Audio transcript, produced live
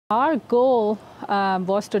Our goal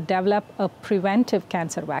was to develop a preventive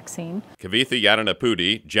cancer vaccine. Kavitha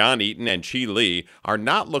Yadanapudi, John Eaton, and Chi Lee are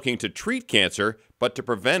not looking to treat cancer, but to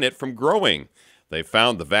prevent it from growing. They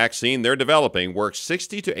found the vaccine they're developing works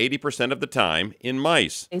 60 to 80% of the time in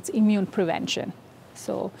mice. It's immune prevention.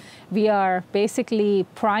 So we are basically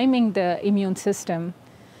priming the immune system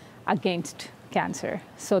against cancer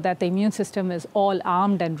so that the immune system is all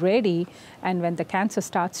armed and ready, and when the cancer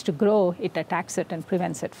starts to grow, it attacks it and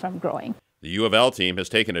prevents it from growing. The U of L team has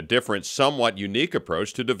taken a different, somewhat unique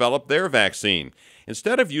approach to develop their vaccine.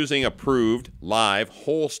 Instead of using approved, live,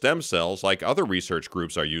 whole stem cells like other research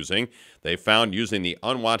groups are using, they found using the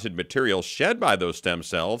unwanted material shed by those stem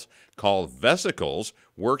cells, called vesicles,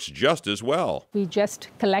 works just as well. We just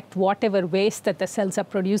collect whatever waste that the cells are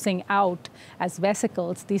producing out as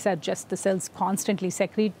vesicles. These are just the cells constantly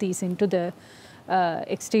secrete these into the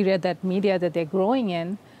exterior, that media that they're growing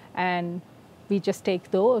in, and we just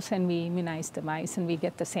take those and we immunize the mice and we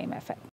get the same effect.